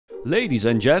Ladies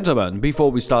and gentlemen,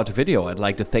 before we start the video, I'd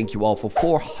like to thank you all for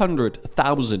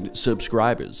 400,000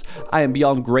 subscribers. I am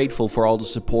beyond grateful for all the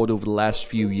support over the last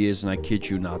few years, and I kid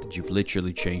you not that you've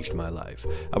literally changed my life.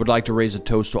 I would like to raise a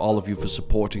toast to all of you for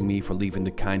supporting me, for leaving the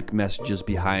kind messages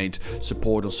behind,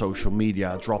 support on social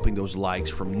media, dropping those likes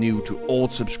from new to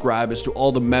old subscribers, to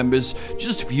all the members,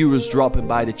 just viewers dropping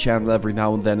by the channel every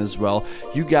now and then as well.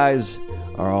 You guys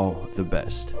are all the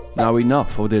best. Now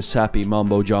enough of this happy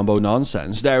mumbo jumbo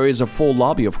nonsense. There is a full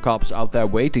lobby of cops out there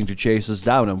waiting to chase us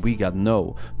down, and we got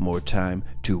no more time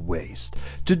to waste.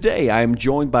 Today I am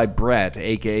joined by Brad,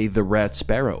 aka the Red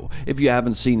Sparrow. If you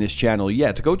haven't seen his channel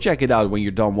yet, go check it out when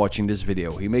you're done watching this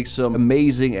video. He makes some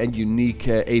amazing and unique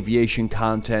aviation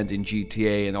content in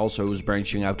GTA, and also is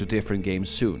branching out to different games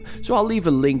soon. So I'll leave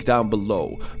a link down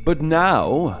below. But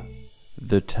now,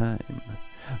 the time.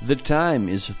 The time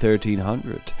is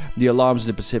 1300. The alarms in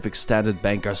the Pacific Standard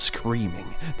Bank are screaming.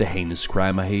 The heinous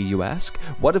crime, I hear you ask?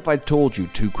 What if I told you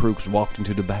two crooks walked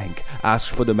into the bank,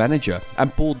 asked for the manager,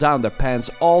 and pulled down their pants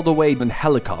all the way and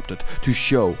helicoptered to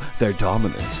show their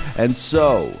dominance? And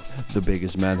so, the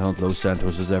biggest manhunt Los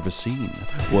Santos has ever seen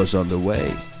was on the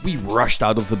way. We rushed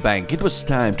out of the bank. It was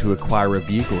time to acquire a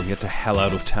vehicle and get the hell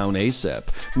out of town ASAP.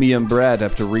 Me and Brad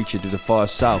have to reach it to the far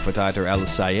south at either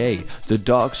LSIA, the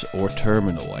docks, or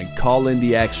terminal, and call in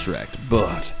the extract,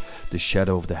 but the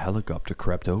shadow of the helicopter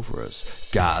crept over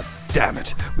us. God damn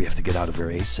it, we have to get out of here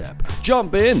ASAP.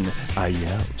 Jump in, I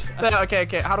yelled.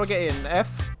 Okay, how do I get in?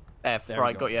 F? F, there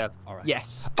right, got you. Right.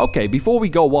 Yes. Okay, before we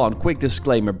go on, quick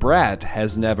disclaimer, Brad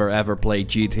has never ever played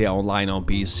GTA Online on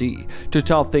PC. To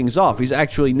top things off, he's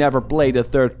actually never played a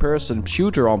third-person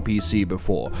shooter on PC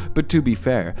before. But to be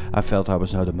fair, I felt I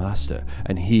was now the master,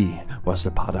 and he was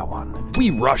the Padawan. We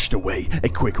rushed away, a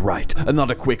quick right,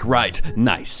 another quick right,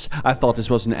 nice. I thought this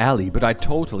was an alley, but I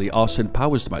totally Austin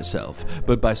Powers myself.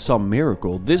 But by some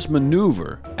miracle, this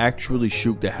maneuver actually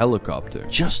shook the helicopter,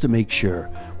 just to make sure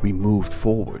we moved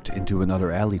forward into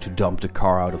another alley to dump the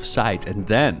car out of sight, and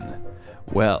then,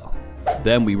 well,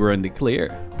 then we were in the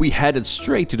clear. We headed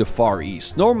straight to the far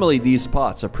east. Normally these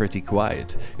spots are pretty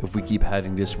quiet. If we keep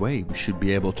heading this way, we should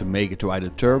be able to make it to either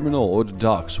terminal or the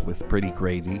docks with pretty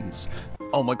great ease.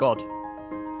 Oh my god.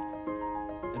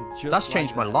 That's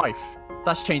changed my life.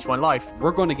 That's changed my life.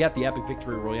 We're going to get the epic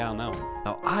victory royale now.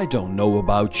 Now, I don't know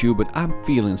about you, but I'm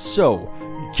feeling so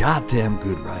goddamn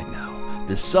good right now.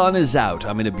 The sun is out,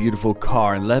 I'm in a beautiful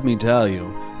car, and let me tell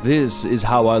you, this is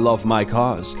how I love my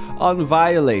cars.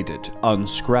 Unviolated,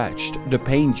 unscratched, the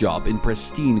paint job in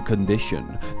pristine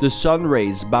condition, the sun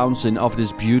rays bouncing off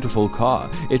this beautiful car.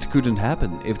 It couldn't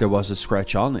happen if there was a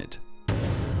scratch on it.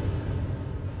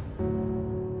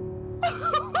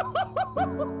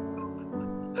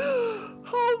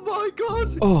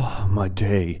 Oh, my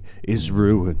day is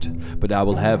ruined, but I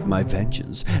will have my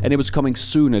vengeance, and it was coming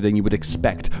sooner than you would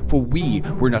expect, for we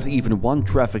were not even one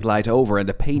traffic light over and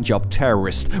the paint job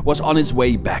terrorist was on his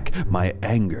way back, my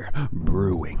anger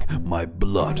brewing, my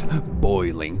blood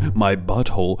boiling, my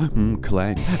butthole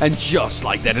clang, and just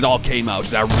like that it all came out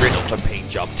and I riddled the paint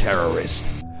job terrorist.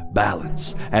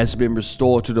 Balance has been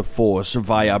restored to the force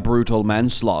via brutal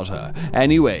manslaughter.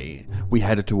 Anyway, we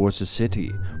headed towards the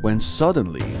city when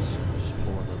suddenly...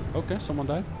 Okay, someone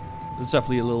died. It's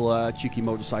definitely a little cheeky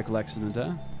motorcycle accident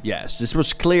there. Yes, this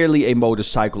was clearly a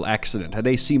motorcycle accident, and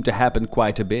they seem to happen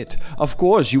quite a bit. Of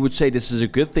course, you would say this is a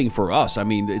good thing for us. I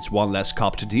mean, it's one less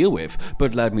cop to deal with.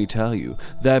 But let me tell you,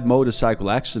 that motorcycle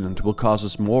accident will cause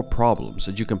us more problems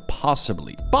than you can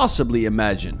possibly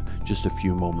imagine just a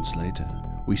few moments later.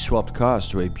 We swapped cars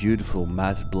to a beautiful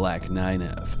matte black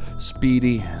 9F.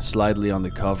 Speedy, slightly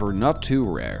undercover, not too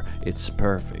rare. It's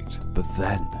perfect. But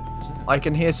then... I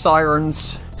can hear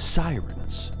sirens.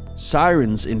 Sirens?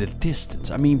 Sirens in the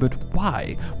distance. I mean, but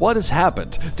why? What has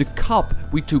happened? The cop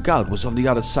we took out was on the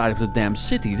other side of the damn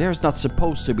city. There's not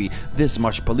supposed to be this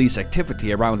much police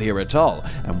activity around here at all.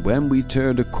 And when we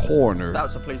turned a corner... That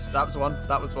was a police. That was one.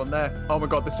 That was one there. Oh my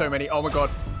god, there's so many. Oh my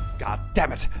god. God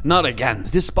damn it, not again.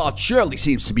 This spot surely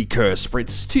seems to be cursed, for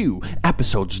it's 2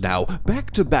 episodes now,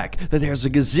 back to back, that there's a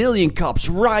gazillion cops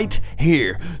right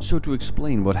here. So to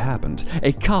explain what happened,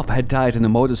 a cop had died in a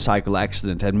motorcycle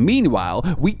accident, and meanwhile,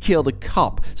 we killed a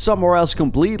cop somewhere else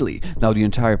completely. Now the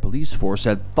entire police force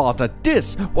had thought that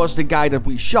this was the guy that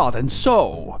we shot, and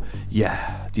so,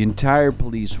 yeah, the entire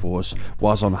police force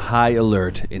was on high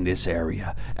alert in this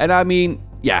area. And I mean,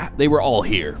 Yeah, they were all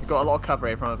here. We've got a lot of cover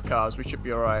here from other cars. We should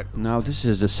be alright. Now, this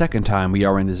is the second time we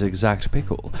are in this exact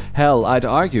pickle. Hell, I'd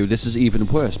argue this is even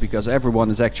worse because everyone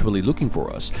is actually looking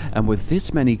for us. And with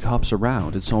this many cops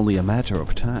around, it's only a matter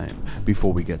of time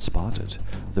before we get spotted.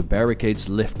 The barricades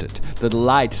lifted. The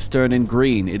lights turning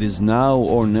green. It is now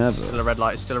or never. Still a red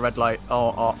light. Still a red light.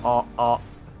 Oh.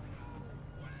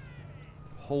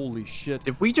 Holy shit.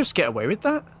 Did we just get away with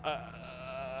that?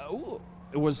 Ooh,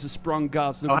 it was the sprung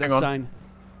guards. Look at hang that on. sign.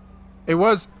 It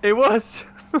was.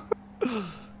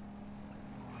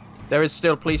 There is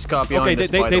still a police car behind us,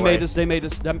 by the way. They made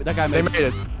us. That guy made us. They made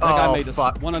us. That guy made us.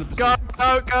 Fuck.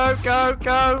 100%.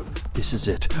 Go. This is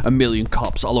it. A million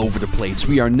cops all over the place.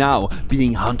 We are now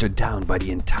being hunted down by the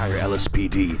entire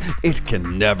LSPD. It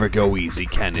can never go easy,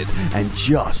 can it? And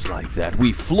just like that,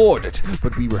 we floored it.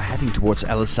 But we were heading towards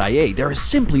LSIA. There is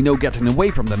simply no getting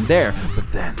away from them there.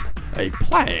 But then, a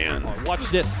plan. Oh, watch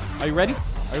this. Are you ready?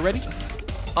 Are you ready?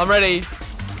 I'm ready.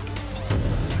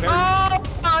 Very Oh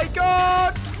my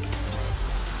god!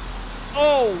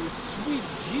 Oh, sweet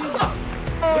Jesus.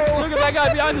 Look at that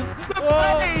guy behind us.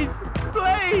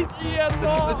 Please! Yes,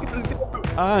 Let's go.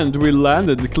 And we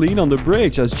landed clean on the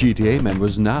bridge as Gtamen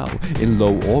was now in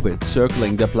low orbit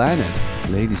circling the planet.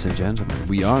 Ladies and gentlemen,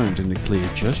 we aren't in the clear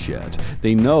just yet.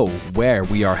 They know where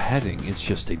we are heading. It's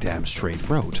just a damn straight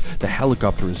road. The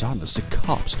helicopter is on us. The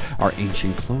cops are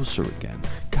inching closer again.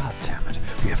 God damn it.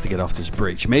 We have to get off this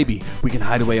bridge. Maybe we can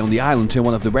hide away on the island in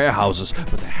one of the warehouses.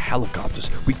 But the helicopters,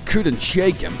 we couldn't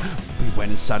shake them. We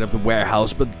went inside of the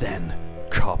warehouse, but then...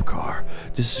 cop car.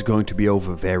 This is going to be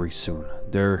over very soon.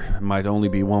 There might only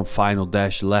be one final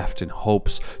dash left in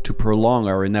hopes to prolong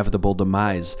our inevitable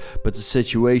demise, but the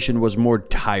situation was more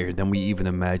dire than we even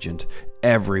imagined.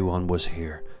 Everyone was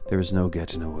here. There is no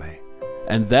getting away.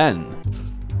 And then...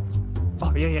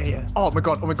 Oh, yeah. Oh my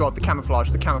god, the camouflage.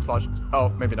 Oh,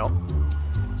 maybe not.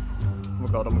 Oh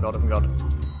my god.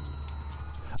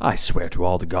 I swear to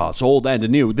all the gods, old and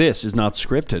new, this is not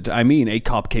scripted. I mean, a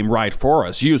cop came right for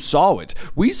us. You saw it.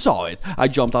 We saw it. I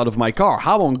jumped out of my car.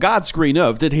 How on God's green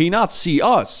earth did he not see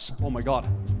us? Oh my god.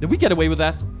 Did we get away with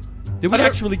that? Did we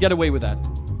actually get away with that?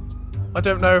 I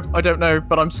don't know,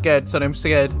 but I'm scared, son. I'm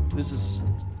scared. This is...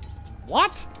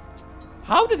 What?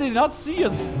 How did they not see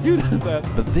us do that?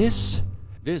 But this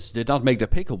did not make the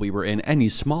pickle we were in any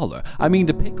smaller. I mean,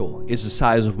 the pickle is the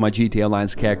size of my GTA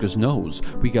Online's character's nose.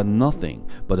 We got nothing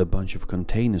but a bunch of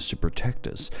containers to protect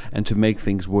us. And to make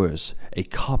things worse, a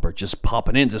copper just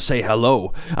popping in to say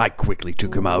hello. I quickly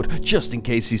took him out, just in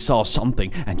case he saw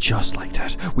something. And just like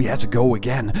that, we had to go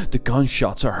again. The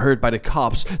gunshots are heard by the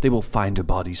cops. They will find the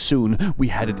body soon. We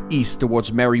headed east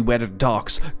towards Merryweather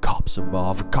Docks. Cops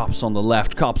above, cops on the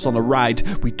left, cops on the right.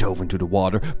 We dove into the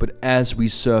water, but as we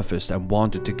surfaced and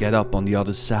wanted to get up on the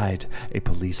other side, a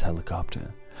police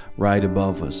helicopter right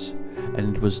above us,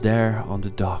 and it was there on the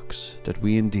docks that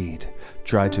we indeed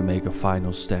tried to make a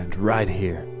final stand right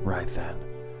here, right then.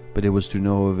 But it was to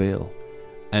no avail,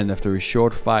 and after a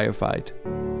short firefight,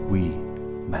 we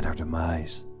met our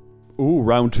demise. Ooh,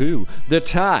 round two. The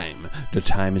time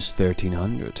is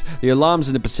 1300. The alarms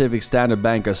in the Pacific Standard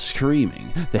Bank are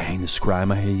screaming. The heinous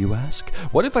crime, I hear you ask?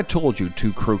 What if I told you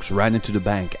two crooks ran into the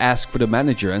bank, asked for the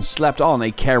manager, and slapped on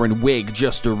a Karen wig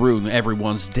just to ruin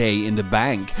everyone's day in the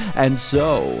bank? And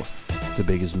so... the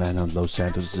biggest manhunt Los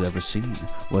Santos has ever seen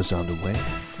was on the way.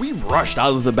 We rushed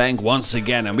out of the bank once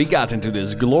again, and we got into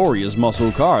this glorious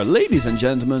muscle car. Ladies and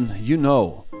gentlemen, you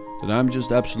know that I'm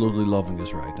just absolutely loving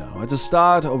this right now. At the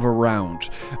start of a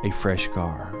round, a fresh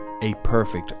car, a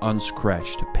perfect,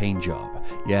 unscratched paint job.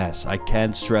 Yes, I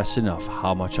can't stress enough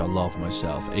how much I love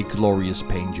myself. A glorious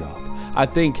paint job. I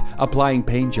think applying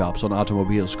paint jobs on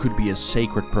automobiles could be a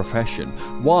sacred profession.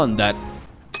 One that...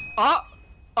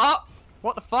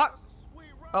 What the fuck?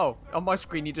 Oh, on my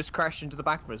screen you just crashed into the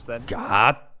back of us then.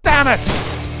 God damn it!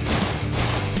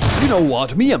 You know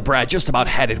what? Me and Brad just about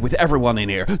had it with everyone in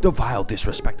here. The vile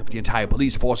disrespect of the entire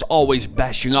police force always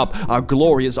bashing up our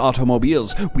glorious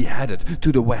automobiles. We headed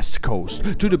to the west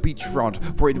coast, to the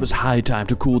beachfront, for it was high time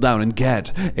to cool down and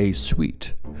get a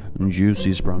sweet,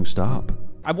 juicy sprung stop.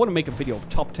 I want to make a video of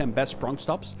top 10 best sprung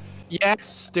stops.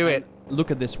 Yes, do it.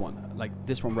 Look at this one, like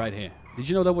this one right here. Did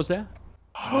you know that was there?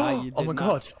 Oh my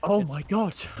god. Oh my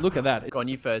god. Look at that. Go on,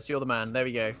 you first. You're the man. There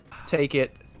we go. Take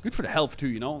it. Good for the health too,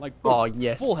 you know? Like, oh,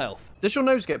 yes. Full health. Does your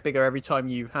nose get bigger every time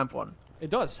you have one?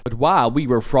 It does. But while we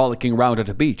were frolicking around at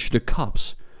the beach, the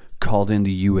cops called in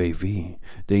the UAV.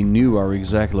 They knew our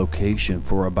exact location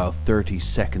for about 30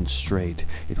 seconds straight.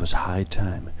 It was high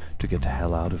time to get the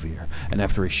hell out of here. And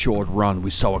after a short run, we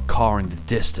saw a car in the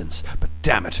distance. But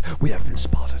Damn it, we have been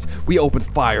spotted. We opened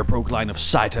fire, broke line of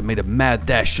sight, and made a mad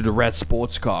dash to the red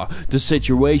sports car. The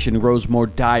situation grows more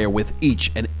dire with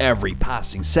each and every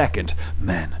passing second.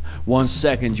 Man, 1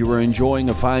 second you were enjoying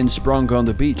a fine sprunk on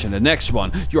the beach, and the next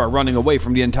one you are running away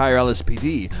from the entire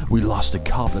LSPD. We lost a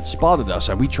cop that spotted us,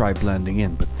 and we tried blending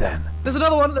in, but then... There's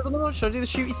another one. There's another one. Should I do the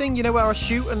shooty thing? You know where I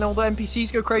shoot and all the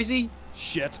NPCs go crazy?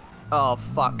 Shit. Oh,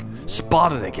 fuck.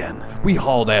 Spotted again. We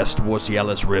hauled ass towards the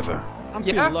LS River. I'm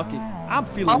feeling lucky. I'm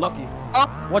feeling lucky.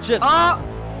 Watch this.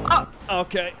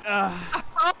 Okay.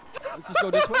 Let's just go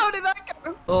this way. How did that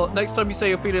go? Oh, next time you say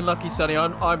you're feeling lucky, Sonny,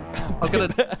 I'm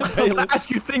gonna ask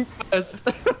you think first.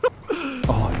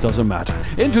 Oh, it doesn't matter.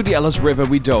 Into the LS River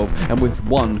we dove, and with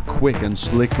one quick and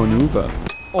slick maneuver.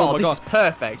 Oh, this is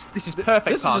perfect. This is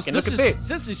perfect parking. Look at this.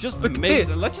 This is just Look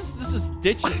amazing. at Let's just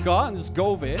ditch this car and just go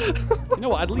over here. You know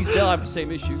what? At least they'll have the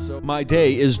same issue. So My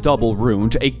day is double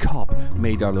ruined. A cop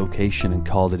made our location and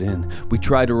called it in. We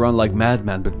tried to run like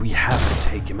madmen, but we have to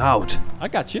take him out. I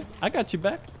got you. I got you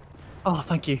back. Oh,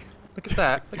 thank you. Look at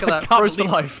that. Look at that. can't Pros for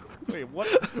believe- life. Wait,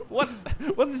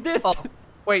 what is this? Oh,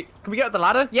 wait. Can we get up the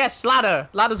ladder? Yes, ladder.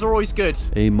 Ladders are always good.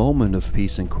 A moment of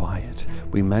peace and quiet.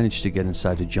 We managed to get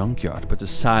inside the junkyard, but the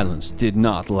silence did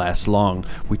not last long.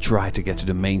 We tried to get to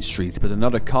the main street, but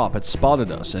another cop had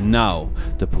spotted us, and now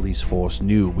the police force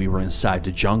knew we were inside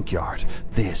the junkyard.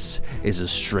 This is a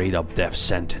straight-up death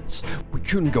sentence. We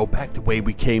couldn't go back the way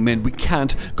we came in. We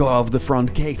can't go out of the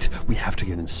front gate. We have to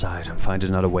get inside and find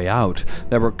another way out.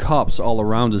 There were cops all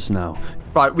around us now.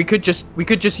 Right, we could just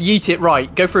yeet it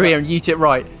right. Go through here and yeet it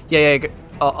right. Yeah. Go.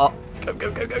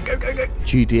 Go.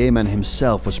 Gtamen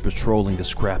himself was patrolling the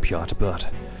scrapyard, but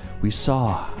we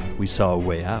saw a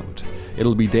way out.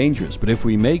 It'll be dangerous, but if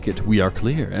we make it, we are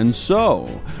clear. And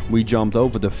so, we jumped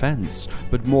over the fence,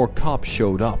 but more cops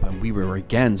showed up and we were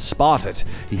again spotted.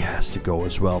 He has to go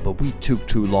as well, but we took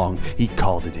too long. He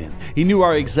called it in. He knew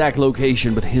our exact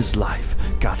location, but his life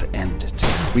got ended.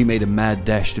 We made a mad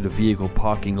dash to the vehicle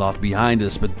parking lot behind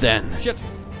us, but then... Shit.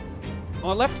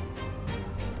 On left.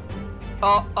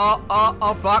 Oh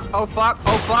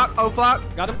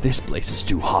fuck. Got him. This place is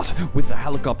too hot. With the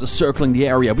helicopter circling the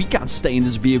area, we can't stay in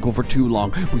this vehicle for too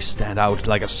long. We stand out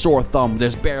like a sore thumb.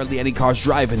 There's barely any cars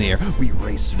driving here. We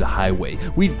race to the highway.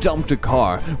 We dumped the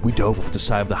car. We dove off the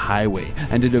side of the highway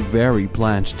and did a very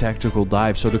planned tactical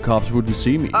dive so the cops wouldn't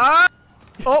see me. Oh.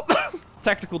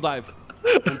 Tactical dive.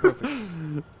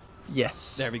 Perfect.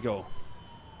 Yes. There we go.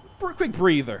 Quick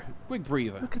breather. Quick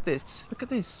breather. Look at this. Look at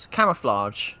this.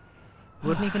 Camouflage.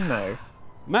 Wouldn't even know.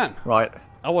 Man. Right.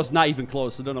 I was not even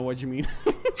close. I don't know what you mean.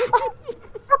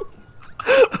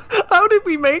 How did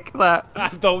we make that? I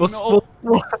don't know.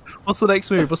 What's the next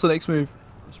move? What's the next move?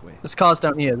 This way. There's cars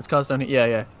down here. There's cars down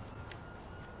here.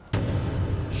 Yeah.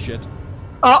 Shit.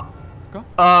 Oh. Go.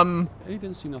 He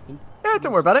didn't see nothing. Yeah,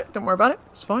 don't worry about it. Don't worry about it.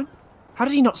 It's fine. How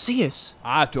did he not see us?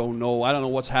 I don't know. I don't know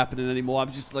what's happening anymore.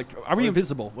 I'm just like, are we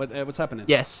invisible? What's happening?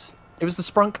 Yes. It was the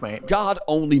sprunk, mate. God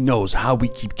only knows how we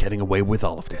keep getting away with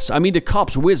all of this. I mean, the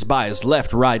cops whiz by us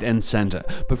left, right, and center.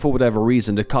 But for whatever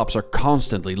reason, the cops are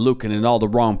constantly looking in all the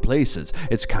wrong places.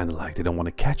 It's kind of like they don't want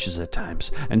to catch us at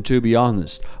times. And to be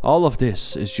honest, all of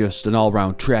this is just an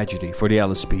all-round tragedy for the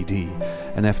LSPD.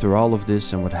 And after all of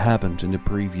this and what happened in the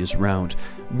previous round,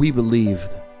 we believe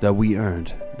that we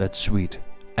earned that sweet,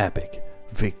 epic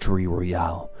victory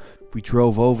royale. We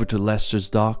drove over to Lester's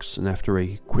docks, and after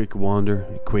a quick wander,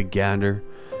 a quick gander,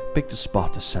 picked a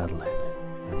spot to settle in.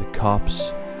 And the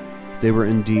cops, they were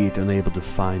indeed unable to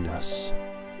find us.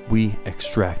 We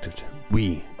extracted.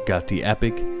 We got the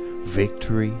epic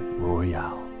victory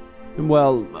royale. And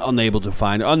well, unable to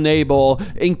find, unable,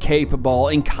 incapable,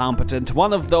 incompetent,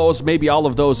 one of those, maybe all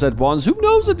of those at once, who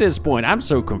knows at this point? I'm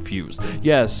so confused.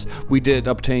 Yes, we did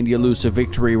obtain the elusive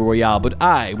victory royale, but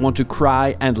I want to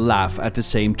cry and laugh at the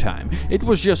same time. It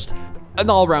was just an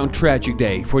all-round tragic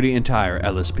day for the entire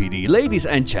LSPD. Ladies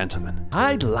and gentlemen,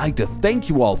 I'd like to thank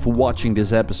you all for watching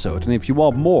this episode, and if you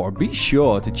want more, be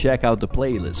sure to check out the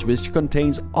playlist, which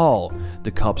contains all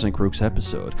the Cops and Crooks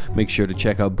episode. Make sure to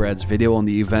check out Brad's video on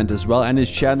the event as well, and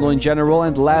his channel in general,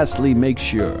 and lastly, make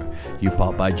sure you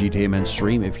pop by Gtamen's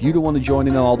stream if you don't want to join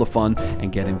in on all the fun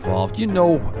and get involved. You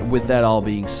know, with that all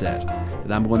being said,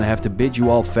 that I'm going to have to bid you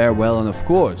all farewell, and of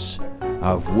course,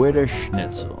 auf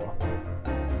Wiedersehen.